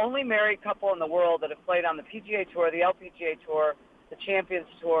we're the only married couple in the world that have played on the PGA Tour, the LPGA Tour, the Champions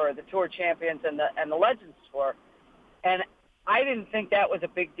Tour, the Tour Champions, and the Legends Tour. And I didn't think that was a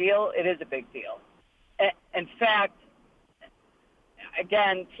big deal. It is a big deal. In fact,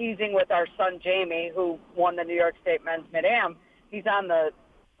 again, teasing with our son Jamie, who won the New York State Men's Mid-Am, he's on the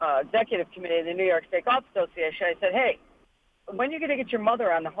executive committee of the New York State Golf Association. I said, hey, when are you going to get your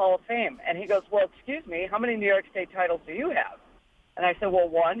mother on the Hall of Fame? And he goes, well, excuse me, how many New York State titles do you have? And I said, well,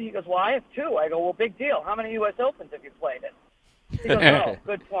 1. He goes, well, I have 2. I go, well, big deal. How many U.S. Opens have you played in? He goes, oh,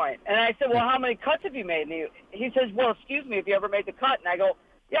 good point. And I said, well, how many cuts have you made? And he says, well, excuse me, have you ever made the cut? And I go,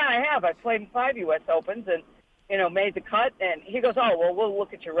 yeah, I have. I played in 5 U.S. Opens and, made the cut. And he goes, oh, well, we'll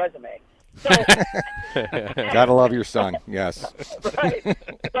look at your resume. So, gotta love your son, yes. Right.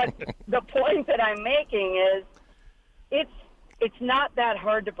 But the point that I'm making is it's not that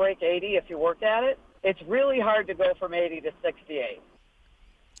hard to break 80 if you work at it. It's really hard to go from 80 to 68.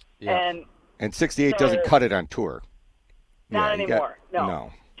 Yeah. And 68 doesn't cut it on tour. Not anymore.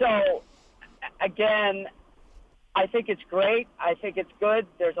 No. So, again, I think it's great. I think it's good.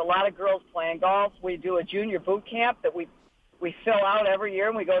 There's a lot of girls playing golf. We do a junior boot camp that we fill out every year,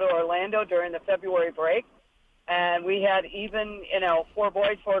 and we go to Orlando during the February break. And we had even, 4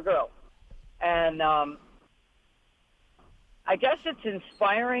 boys, 4 girls. And I guess it's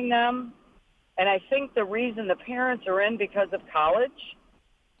inspiring them. And I think the reason the parents are in because of college,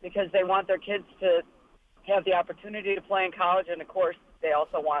 because they want their kids to have the opportunity to play in college, and, of course, they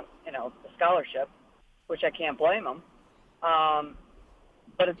also want, the scholarship, which I can't blame them.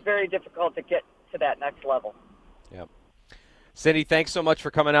 But it's very difficult to get to that next level. Yep. Cindy, thanks so much for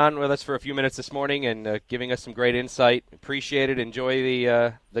coming on with us for a few minutes this morning and giving us some great insight. Appreciate it. Enjoy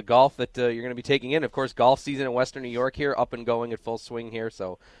the golf that you're going to be taking in. Of course, golf season in Western New York here, up and going at full swing here.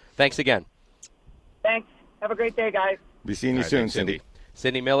 So thanks again. Thanks. Have a great day, guys. Be seeing you soon, Cindy.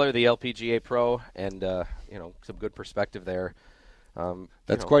 Cindy Miller, the LPGA pro, and some good perspective there.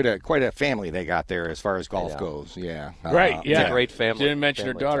 That's quite a family they got there as far as golf goes. Yeah, right. Yeah, it's a great family. Didn't mention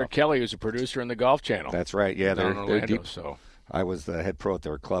her daughter Kelly, who's a producer in the Golf Channel. That's right. Yeah, they're deep. So I was the head pro at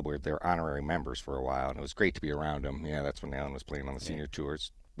their club, where they're honorary members for a while, and it was great to be around them. Yeah, that's when Alan was playing on the senior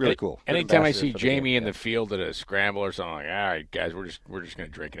tours. Really cool. Anytime I see Jamie in the field at a scramble or something, like, all right, guys, we're just going to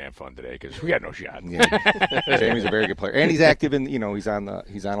drink and have fun today because we got no shot. Yeah. Jamie's a very good player, and he's active in he's on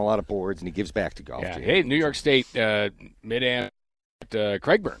a lot of boards, and he gives back to golf. Yeah. Too. Hey, New York State Mid-Am at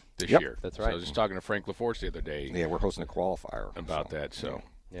Craigburn this year. That's right. So I was just talking to Frank LaForce the other day. Yeah, we're hosting a qualifier about that. So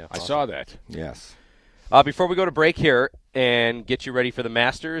yeah, I saw that. Yes. Before we go to break here and get you ready for the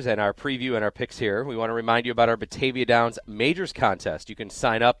Masters and our preview and our picks here, we want to remind you about our Batavia Downs Majors contest. You can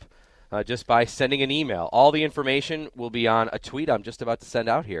sign up just by sending an email. All the information will be on a tweet I'm just about to send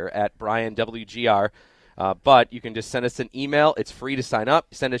out here at BrianWGR. But you can just send us an email. It's free to sign up.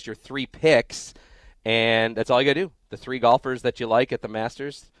 Send us your 3 picks, and that's all you got to do. The 3 golfers that you like at the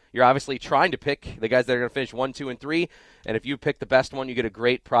Masters. You're obviously trying to pick the guys that are going to finish 1, 2, and 3. And if you pick the best one, you get a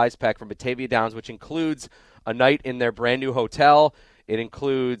great prize pack from Batavia Downs, which includes a night in their brand new hotel. It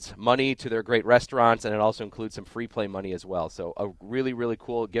includes money to their great restaurants, and it also includes some free play money as well. So a really, really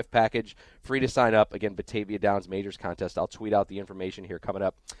cool gift package. Free to sign up. Again, Batavia Downs Majors contest. I'll tweet out the information here coming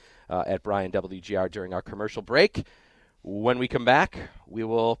up at Brian WGR during our commercial break. When we come back, we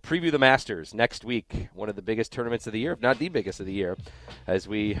will preview the Masters next week, one of the biggest tournaments of the year, if not the biggest of the year, as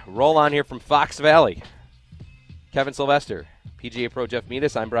we roll on here from Fox Valley. Kevin Sylvester, PGA Pro Jeff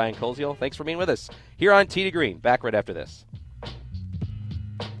Meadis, I'm Brian Koziel. Thanks for being with us here on Tee to Green. Back right after this.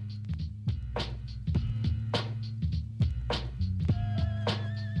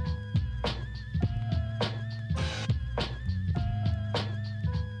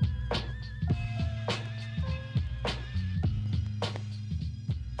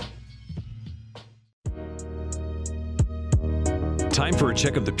 Time for a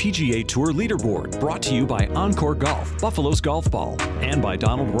check of the PGA Tour leaderboard, brought to you by Encore Golf, Buffalo's golf ball, and by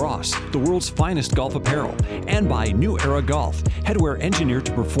Donald Ross, the world's finest golf apparel, and by New Era Golf, headwear engineered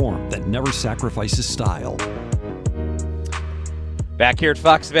to perform that never sacrifices style. Back here at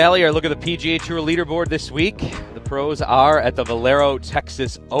Fox Valley, our look at the PGA Tour leaderboard this week. The pros are at the Valero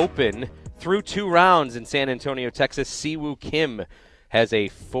Texas Open. Through 2 rounds in San Antonio, Texas, Siwoo Kim has a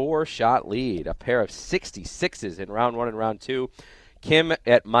 4-shot lead, a pair of 66s in round 1 and round 2. Kim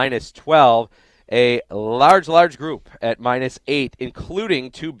at -12, a large group at -8, including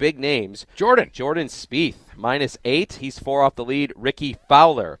 2 big names. Jordan Spieth, -8. He's 4 off the lead. Ricky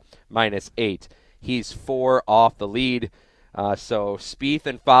Fowler, -8. He's 4 off the lead. So Spieth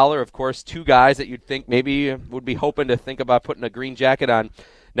and Fowler, of course, 2 guys that you'd think maybe would be hoping to think about putting a green jacket on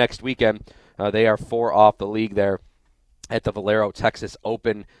next weekend. They are 4 off the league there at the Valero Texas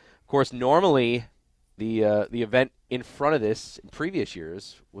Open. Of course, normally the event in front of this in previous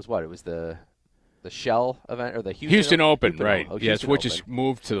years was what? It was the Shell event or the Houston Open, right? Oh, yes, Houston which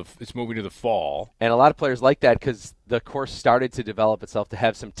Open. It's moving to the fall. And a lot of players like that because the course started to develop itself to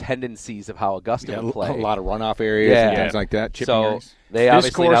have some tendencies of how Augusta would play. A lot of runoff areas and things like that. So they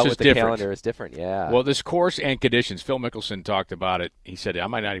obviously know with the calendar is different. Yeah. Well, this course and conditions. Phil Mickelson talked about it. He said, I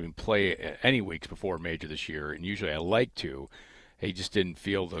might not even play any weeks before a major this year, and usually I like to. He just didn't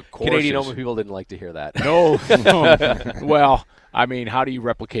feel the course. Canadian Open people didn't like to hear that. No. Well, I mean, how do you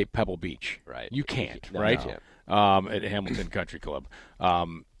replicate Pebble Beach? Right. You can't, No, right? no. At Hamilton Country Club.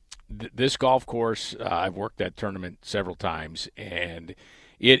 This golf course, I've worked that tournament several times, and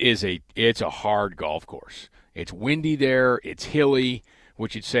it's a hard golf course. It's windy there. It's hilly,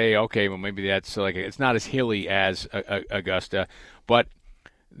 which you'd say, okay, well, maybe that's like it's not as hilly as Augusta, but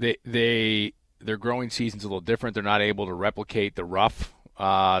their growing season's a little different. They're not able to replicate the rough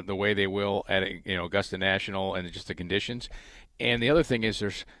the way they will at Augusta National and just the conditions. And the other thing is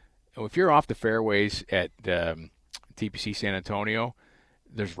if you're off the fairways at TPC San Antonio,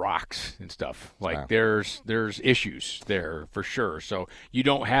 there's rocks and stuff. Like there's issues there for sure. So you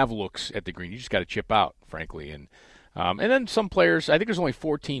don't have looks at the green. You just got to chip out, frankly. And then some players, I think there's only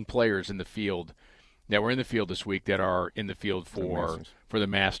 14 players in the field that were in the field this week that are in the field for the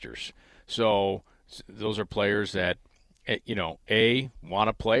Masters. So those are players that, want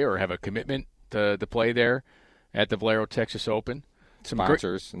to play or have a commitment to play there at the Valero Texas Open.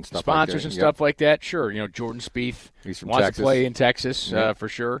 Sponsors and stuff like that. Sure, Jordan Spieth wants to play in Texas for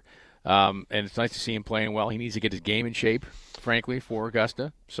sure. And it's nice to see him playing well. He needs to get his game in shape, frankly, for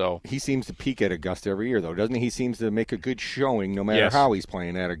Augusta. So he seems to peak at Augusta every year, though, doesn't he? He seems to make a good showing no matter how he's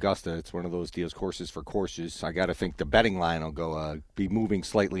playing at Augusta. It's one of those deals, courses for courses. I got to think the betting line will be moving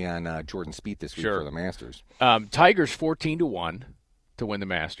slightly on Jordan Spieth this week for the Masters. Tiger's 14-1 to win the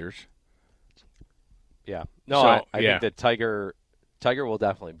Masters. Yeah. No, I think that Tiger will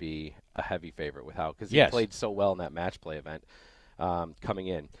definitely be a heavy favorite because he played so well in that match play event coming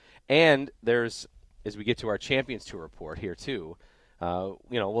in. And as we get to our Champions Tour report here too,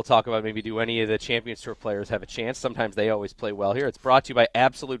 we'll talk about maybe do any of the Champions Tour players have a chance. Sometimes they always play well here. It's brought to you by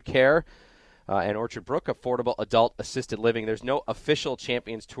Absolute Care and Orchard Brook, affordable adult assisted living. There's no official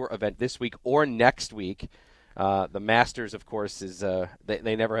Champions Tour event this week or next week. The Masters, of course, is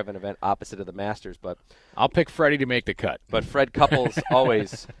they never have an event opposite of the Masters. But I'll pick Freddie to make the cut. But Fred Couples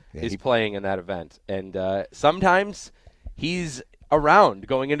always is playing in that event. And sometimes he's around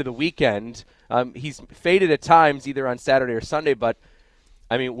going into the weekend. He's faded at times, either on Saturday or Sunday. But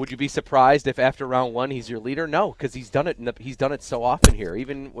I mean, would you be surprised if after round 1 he's your leader? No, because he's done it. He's done it so often here,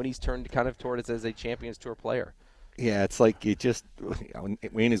 even when he's turned kind of toward it as a Champions Tour player. Yeah, it's like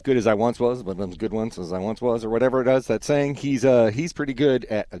we ain't as good as I once was, but I'm as good once as I once was, or whatever it is. That saying. He's pretty good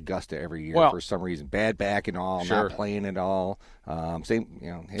at Augusta every year for some reason. Bad back and all, not playing at all. Same,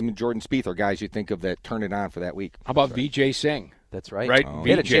 him and Jordan Spieth are guys you think of that turn it on for that week. How about Vijay Singh? That's right. Right, he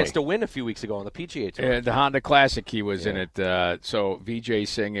had a chance to win a few weeks ago on the PGA Tour. The Honda Classic, he was in it. So Vijay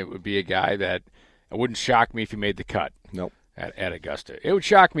Singh, it would be a guy that it wouldn't shock me if he made the cut. Nope. At Augusta, it would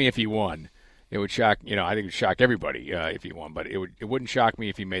shock me if he won. It would shock, I think it would shock everybody if he won, but it wouldn't shock me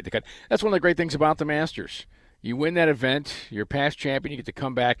if he made the cut. That's one of the great things about the Masters. You win that event, you're past champion, you get to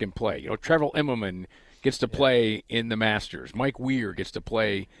come back and play. Trevor Immelman gets to play in the Masters. Mike Weir gets to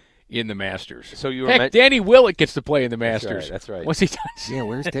play in the Masters. So you were Danny Willett gets to play in the Masters. That's right. What's he done? Yeah,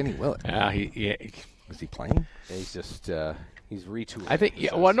 where's Danny Willett? Was he playing? He's just he's retooling. I think.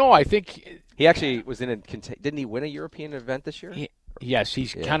 Yeah, well, no, I think he actually was in a. Didn't he win a European event this year? Yes,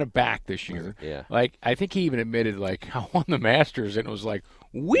 he's kind of back this year. Yeah. Like, I think he even admitted, I won the Masters, and it was like,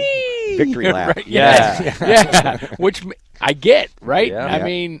 whee! Victory lap. Right? Yeah. Which I get, right? Yeah. I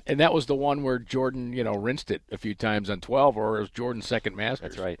mean, and that was the one where Jordan, rinsed it a few times on 12, or it was Jordan's second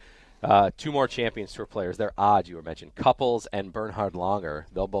Masters. That's right. 2 more Champions Tour players. They're odds, you were mentioning. Couples and Bernhard Langer.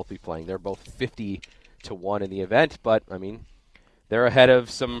 They'll both be playing. They're both 50-1 in the event, but, I mean, they're ahead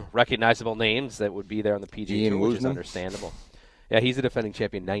of some recognizable names that would be there on the PGA Tour, which is understandable. Yeah, he's a defending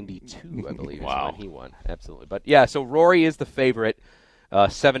champion, 92, I believe. Wow. Is when he won. Absolutely. But, yeah, so Rory is the favorite,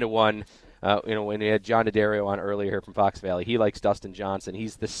 7-1. When we had John D'Addario on earlier here from Fox Valley, he likes Dustin Johnson.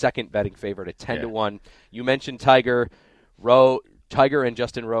 He's the second betting favorite at 10-1. You mentioned Tiger and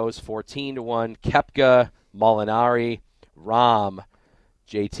Justin Rose, 14-1. Koepka, Molinari, Rahm,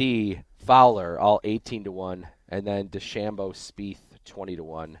 JT, Fowler, all 18-1. And then DeChambeau, Spieth,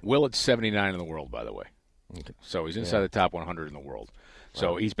 20-1. Willet's 79 in the world, by the way. Okay. So he's inside the top 100 in the world.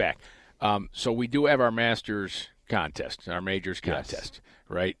 So he's back. So we do have our Masters contest, our Majors contest,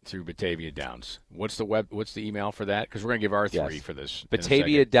 right, through Batavia Downs. What's the email for that? Because we're going to give our three for this.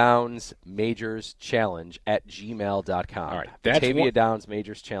 Batavia Downs Majors Challenge at gmail.com. All right. Batavia Downs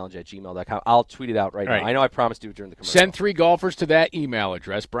Majors Challenge at gmail.com. I'll tweet it out right now. I know I promised to do it during the commercial. Send 3 golfers to that email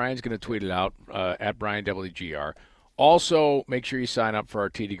address. Brian's going to tweet it out at BrianWGR. Also, make sure you sign up for our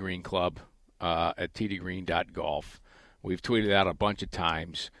Tee to Green Club at tdgreen.golf. We've tweeted out a bunch of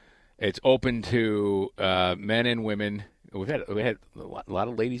times. It's open to men and women. We had a lot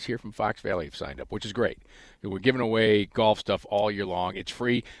of ladies here from Fox Valley have signed up, which is great. We're giving away golf stuff all year long. It's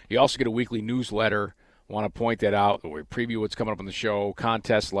free. You also get a weekly newsletter. Want to point that out. We preview what's coming up on the show,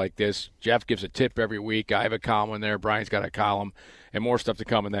 contests like this. Jeff gives a tip every week. I have a column in there. Brian's got a column, and more stuff to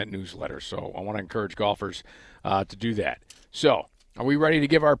come in that newsletter. So I want to encourage golfers to do that. So are we ready to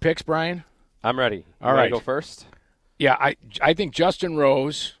give our picks, Brian? I'm ready. All right. Go first? Yeah, I think Justin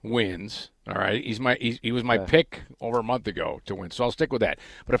Rose wins. All right, he was my pick over a month ago to win, so I'll stick with that.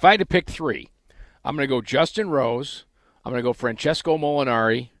 But if I had to pick 3, I'm going to go Justin Rose, I'm going to go Francesco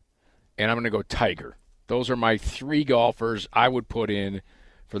Molinari, and I'm going to go Tiger. Those are my 3 golfers I would put in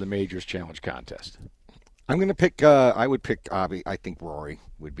for the Majors Challenge contest. I'm going to pick. I would pick. I think Rory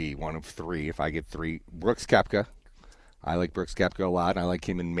would be one of 3 if I get 3. Brooks Koepka. I like Brooks Koepka a lot. I like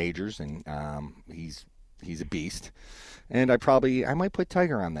him in majors, and he's a beast. And I might put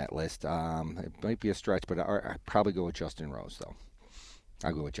Tiger on that list. It might be a stretch, but I'd probably go with Justin Rose, though.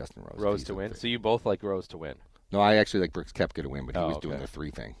 I'll go with Justin Rose. Rose to win? So you both like Rose to win? No, I actually like Brooks Koepka to win, but he was doing the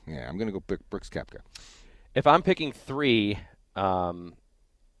 3 thing. Yeah, I'm going to go Brooks Koepka. If I'm picking 3, I don't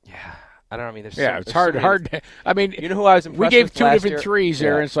know. I mean, it's hard. I mean, you know who I was impressed with? We gave 2 different year? threes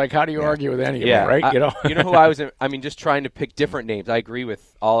there. And it's like, how do you argue with any of them, right? You know who I was? I mean, just trying to pick different names. I agree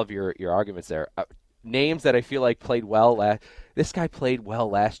with all of your arguments there. Names that I feel like played well. This guy played well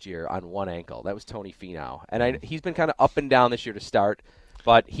last year on one ankle. That was Tony Finau, and he's been kind of up and down this year to start.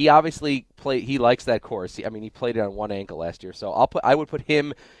 But he obviously he likes that course. He played it on one ankle last year. So I would put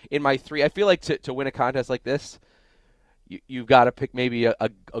him in my 3. I feel like to win a contest like this, you've got to pick maybe a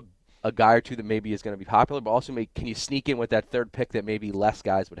guy or 2 that maybe is going to be popular, but also can you sneak in with that 3rd pick that maybe less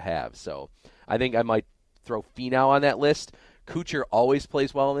guys would have. So I think I might throw Finau on that list. Kuchar always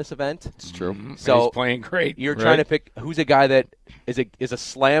plays well in this event. It's true. So he's playing great. You're trying to pick who's a guy that is a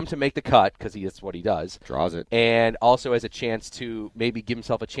slam to make the cut because that's what he does. Draws it. And also has a chance to maybe give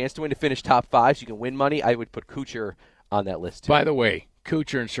himself a chance to win, to finish top 5 so you can win money. I would put Kuchar on that list too. By the way,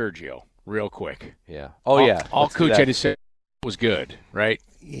 Kuchar and Sergio, real quick. Yeah. All Kuchar had to say was good, right?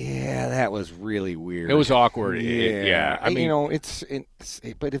 Yeah, that was really weird. It was awkward. Yeah. I mean,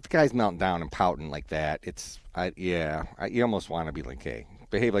 but if the guy's melting down and pouting like that, you almost want to be like, hey,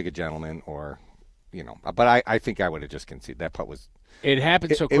 behave like a gentleman, or, But I think I would have just conceded. That putt was. It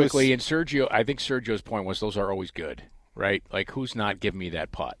happened so quickly, and Sergio. I think Sergio's point was those are always good, right? Like, who's not giving me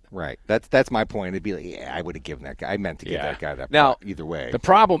that putt? Right. That's my point. It'd be like, I would have given that guy. I meant to give that guy that putt either way. The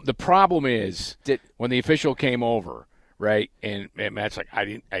problem is when the official came over. Right, and Matt's like, I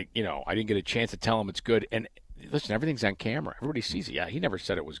didn't get a chance to tell him it's good. And listen, everything's on camera. Everybody sees it. Yeah, he never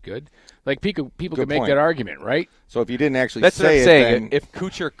said it was good. Like people can make that argument, right? So if you didn't actually that's say what I'm it, saying. then If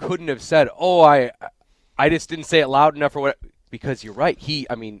Kuchar couldn't have said, I just didn't say it loud enough, or what? Because you're right.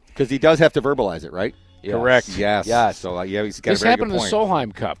 Because he does have to verbalize it, right? Yes. Correct. Yes. So he's got this a very happened good in point. the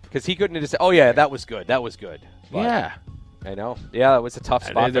Solheim Cup. Because he couldn't have just said, that was good. That was good. But yeah. I know. Yeah, it was a tough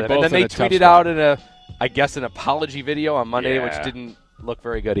spot. They're for them. both And then in they a tough tweeted spot. out an apology video on Monday, Yeah. which didn't look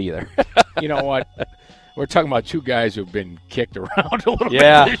very good either. You know what? We're talking about 2 guys who've been kicked around a little bit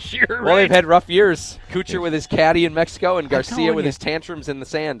this year. Well, right? they've had rough years. Kuchar with his caddy in Mexico and Garcia with his tantrums in the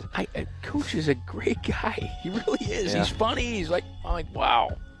sand. Kuchar is a great guy. He really is. Yeah. He's funny. I'm like, wow.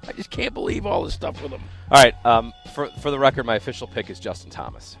 I just can't believe all this stuff with him. All right. For the record, my official pick is Justin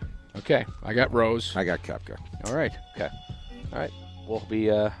Thomas. Okay. I got Rose. I got Koepka. All right. Okay. All right. We'll be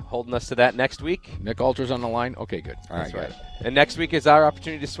holding us to that next week. Nick Alter's on the line. Okay, good. That's right. And next week is our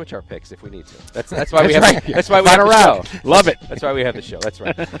opportunity to switch our picks if we need to. That's why we have. right. That's why we have the show. Love it. That's why we have the show. That's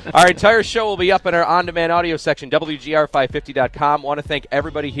right. Our entire show will be up in our on-demand audio section, WGR550.com. Want to thank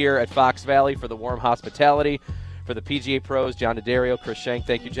everybody here at Fox Valley for the warm hospitality, for For the PGA pros, John D'Addario, Chris Schenk,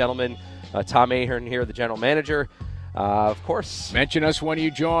 thank you, gentlemen. Tom Ahern here, the general manager. Of course. Mention us when you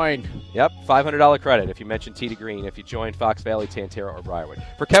join. Yep, $500 credit if you mention Tee to Green, if you join Fox Valley, Tantera, or Briarwood.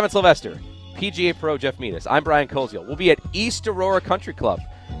 For Kevin Sylvester, PGA Pro Jeff Meadus, I'm Brian Koziel. We'll be at East Aurora Country Club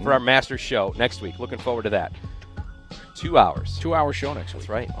for our Masters show next week. Looking forward to that. 2 hours. 2-hour show next week. That's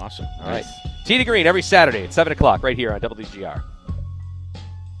right. Awesome. All right. Tee to Green every Saturday at 7 o'clock right here on WGR.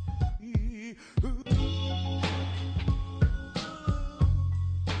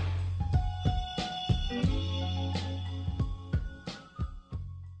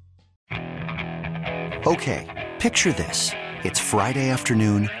 Okay, picture this. It's Friday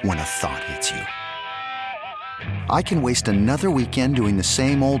afternoon when a thought hits you. I can waste another weekend doing the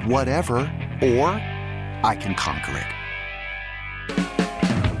same old whatever, or I can conquer it.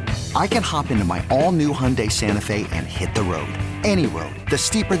 I can hop into my all-new Hyundai Santa Fe and hit the road. Any road. The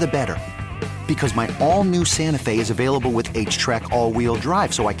steeper, the better. Because my all-new Santa Fe is available with H-Track all-wheel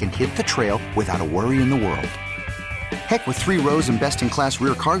drive, so I can hit the trail without a worry in the world. Heck, with 3 rows and best-in-class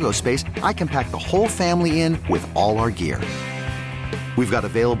rear cargo space, I can pack the whole family in with all our gear. We've got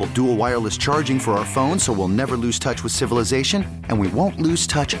available dual wireless charging for our phones, so we'll never lose touch with civilization, and we won't lose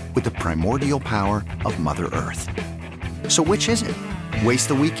touch with the primordial power of Mother Earth. So which is it? Waste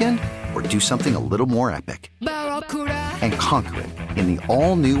the weekend or do something a little more epic? And conquer it in the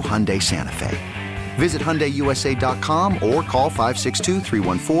all-new Hyundai Santa Fe. Visit HyundaiUSA.com or call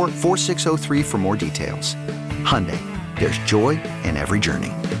 562-314-4603 for more details. Hyundai. There's joy in every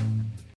journey.